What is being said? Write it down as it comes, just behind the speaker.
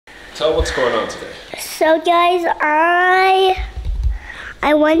Tell what's going on today. So guys, I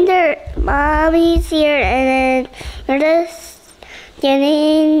wonder Mommy's here and then we're just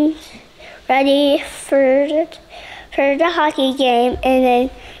getting ready for the hockey game, and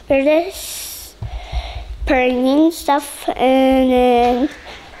then we're just burning stuff and then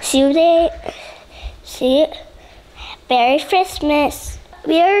see it. Merry Christmas.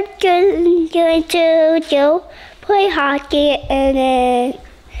 We are going to go play hockey and then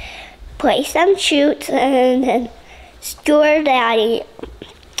play some shoots and then score Daddy.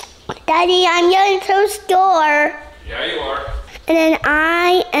 Daddy, I'm going to score. Yeah, you are. And then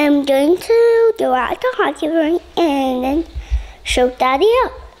I am going to go out to hockey rink and then show Daddy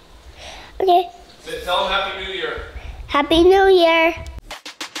up. Okay. Tell him Happy New Year. Happy New Year.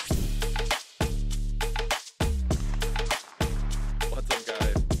 What's up,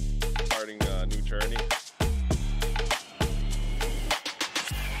 guys? Starting a new journey.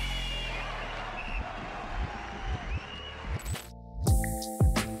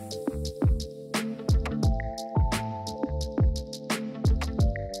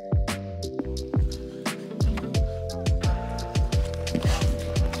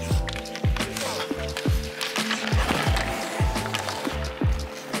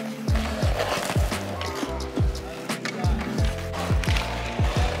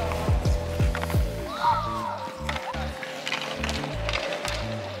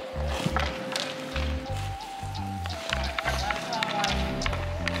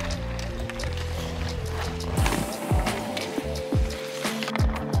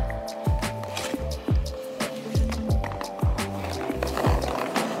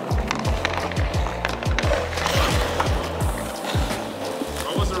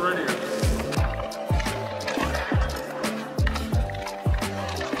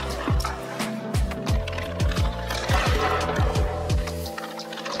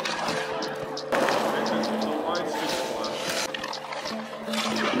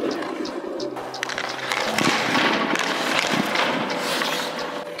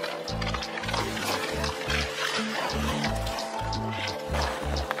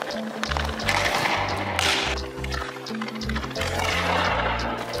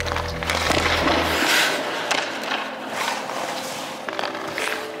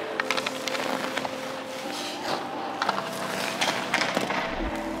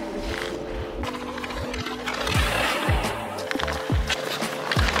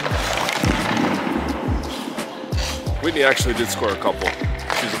 Whitney actually did score a couple.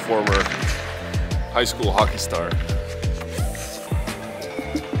 She's a former high school hockey star.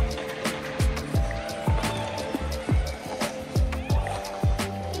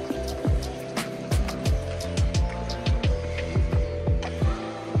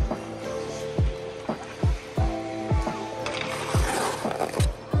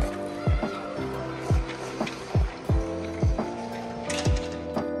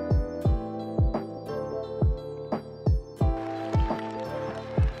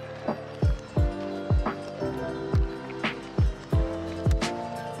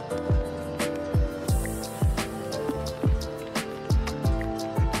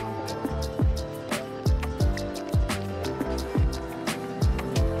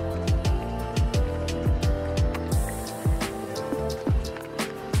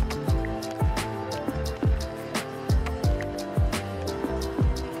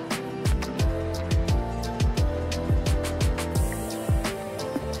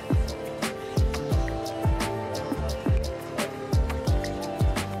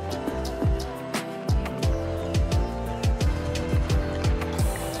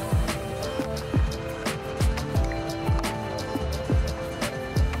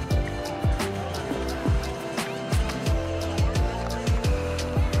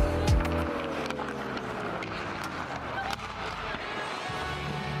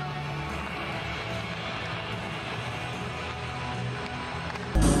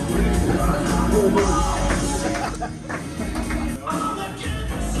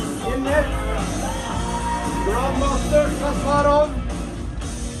 Grandmaster Kasparov,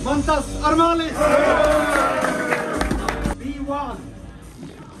 Montas Armalis, B1,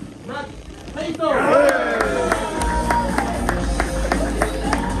 Matt Tato,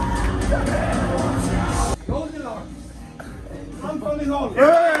 Goldilocks, Anthony Hall,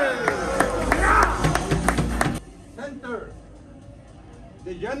 Center,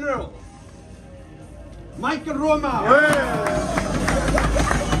 the General, Michael Roma,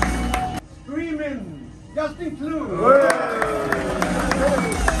 Screaming, Justin Clue,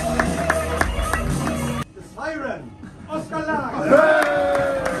 the Siren, Oscar Lang,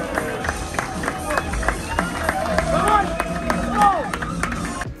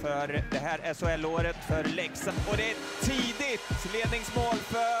 för det här SHL-året för Leksand. Och det är tidigt ledningsmål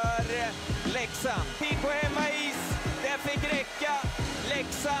för Leksand. Tid på hemmais, det fick räcka.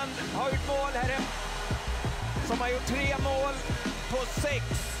 Leksand har gjort mål här som har gjort 3 mål på 6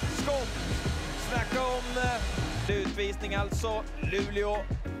 skott. Snacka om utvisning alltså. Luleå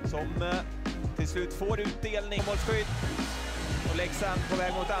som till slut får utdelning. Målskydd. Och Leksand på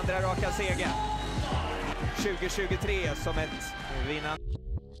väg mot andra raka seger. 2023 som ett vinnande.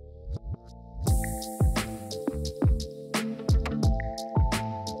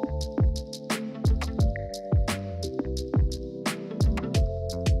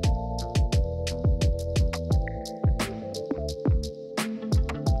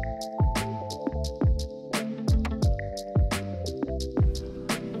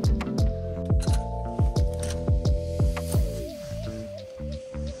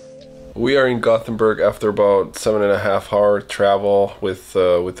 We are in Gothenburg after about 7.5 hour travel with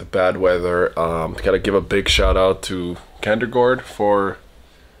the bad weather. Gotta give a big shout out to Kandergaard for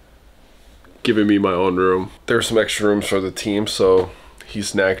giving me my own room. There's some extra rooms for the team, so he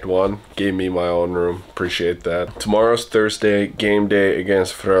snagged one, gave me my own room. Appreciate that. Tomorrow's Thursday, game day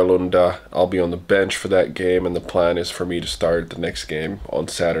against Frölunda. I'll be on the bench for that game, and the plan is for me to start the next game on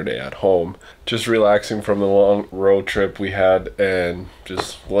Saturday at home. Just relaxing from the long road trip we had and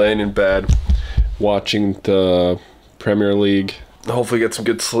just laying in bed, watching the Premier League. Hopefully get some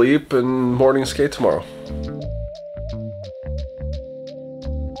good sleep and morning skate tomorrow.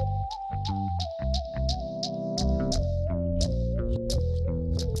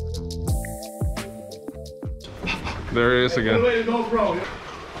 There he is again. GoPro.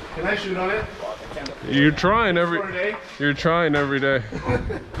 Can I shoot on it? You're trying every day.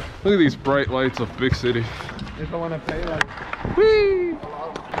 Look at these bright lights of big city. If I want to play like... Whee!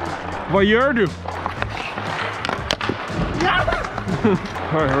 Vad gör du?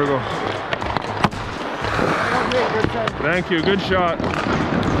 Alright, here we go. Thank you, good shot.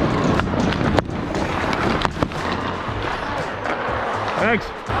 Thanks.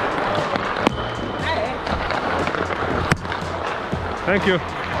 Thank you.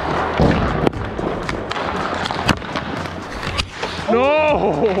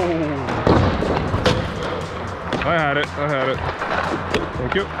 No! I had it.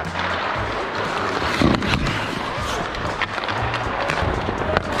 Thank you.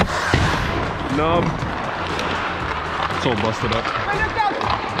 Nub. It's all busted up.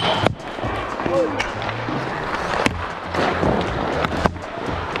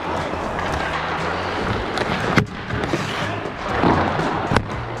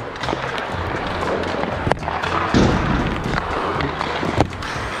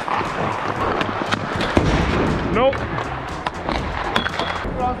 Nope.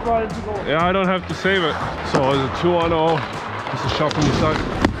 Yeah, I don't have to save it. So it's a 2-on-0. Just a shot from the side.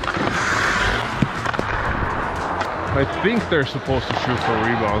 I think they're supposed to shoot for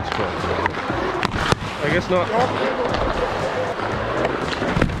rebounds, but I guess not.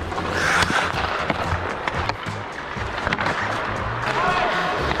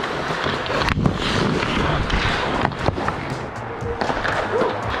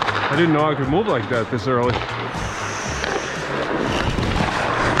 I didn't know I could move like that this early.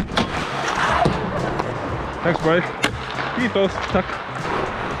 Thanks, buddy. Kiitos. Tack.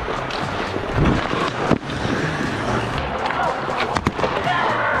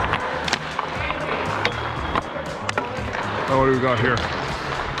 Oh, what do we got here?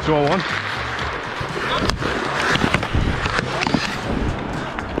 2-on-1.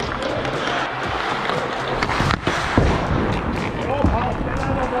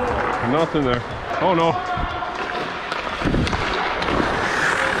 Nothing there. Oh no.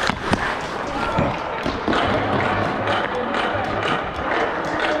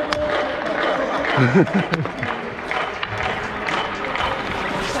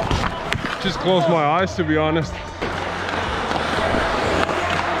 Just closed my eyes, to be honest.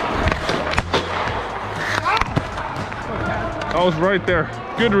 I was right there.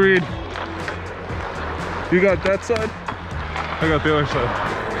 Good read. You got that side? I got the other side.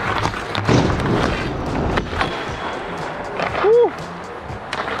 Woo.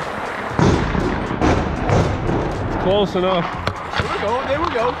 It's close enough. There we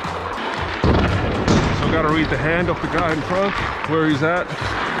go. So I gotta read the hand of the guy in front, where he's at.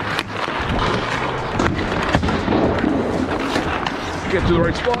 Get to the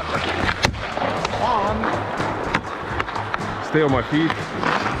right spot. Stay on my feet.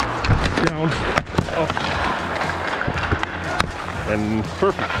 Down. Up. And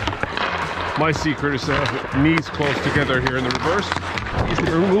perfect. My secret is to have knees close together here in the reverse. Easy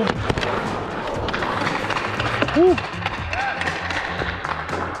to remove. Woo.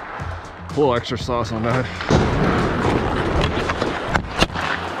 A little extra sauce on that.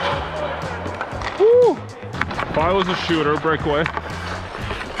 Woo! If I was a shooter, breakaway.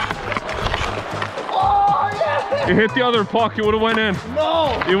 Oh, yeah! It hit the other puck, it would have went in.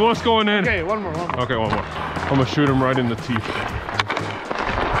 No! It was going in. Okay, one more. Okay, one more. I'm gonna shoot him right in the teeth.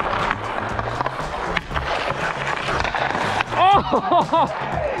 Oh!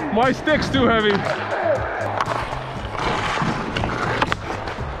 My stick's too heavy.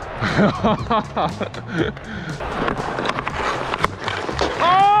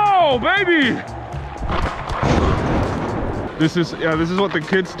 Oh, baby! This is what the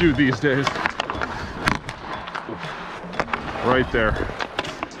kids do these days. Right there.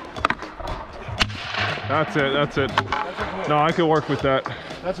 That's it, that's it. No, I can work with that.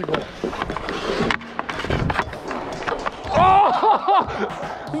 That's a goal. Oh!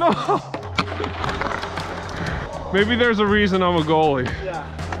 No! Maybe there's a reason I'm a goalie. Yeah.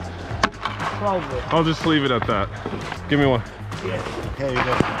 Probably. I'll just leave it at that. Give me one. Yeah. Here you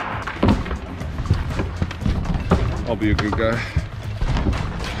go. I'll be a good guy.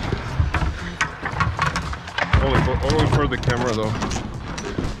 Only for the camera though.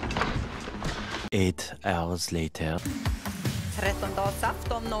 8 hours later.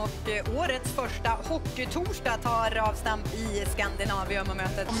 13-dagsafton och årets första hockeytorsdag tar avstamp i Skandinavium och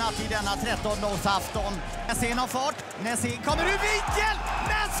mötet. Till denna 13-dagsafton. Näsén har fart. Näsén kommer ur vinkel.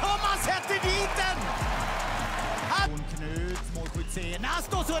 Men som man sätter dit den. Knut, målskytt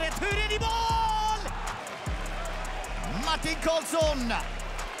senast och så returen i mål! Martin Karlsson.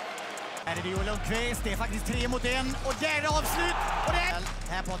 Här är det Joel Lundqvist. Det är faktiskt 3-1 och det är avslut. Och det är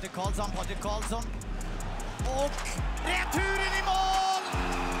här Patrik Karlsson. Och returen i mål!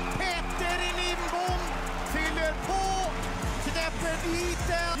 Petter i Lindbom fyller på, knäpper dit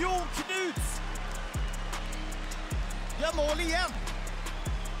den. Jon Knuts gör mål igen.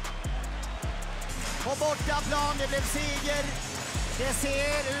 På bortaplan, det blev seger. Det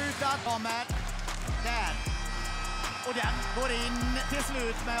ser ut att kommer där. Och den går in till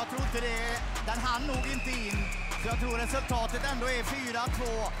slut, men jag tror inte det. Den hann nog inte in. Så jag tror resultatet ändå är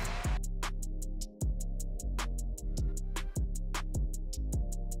 4-2.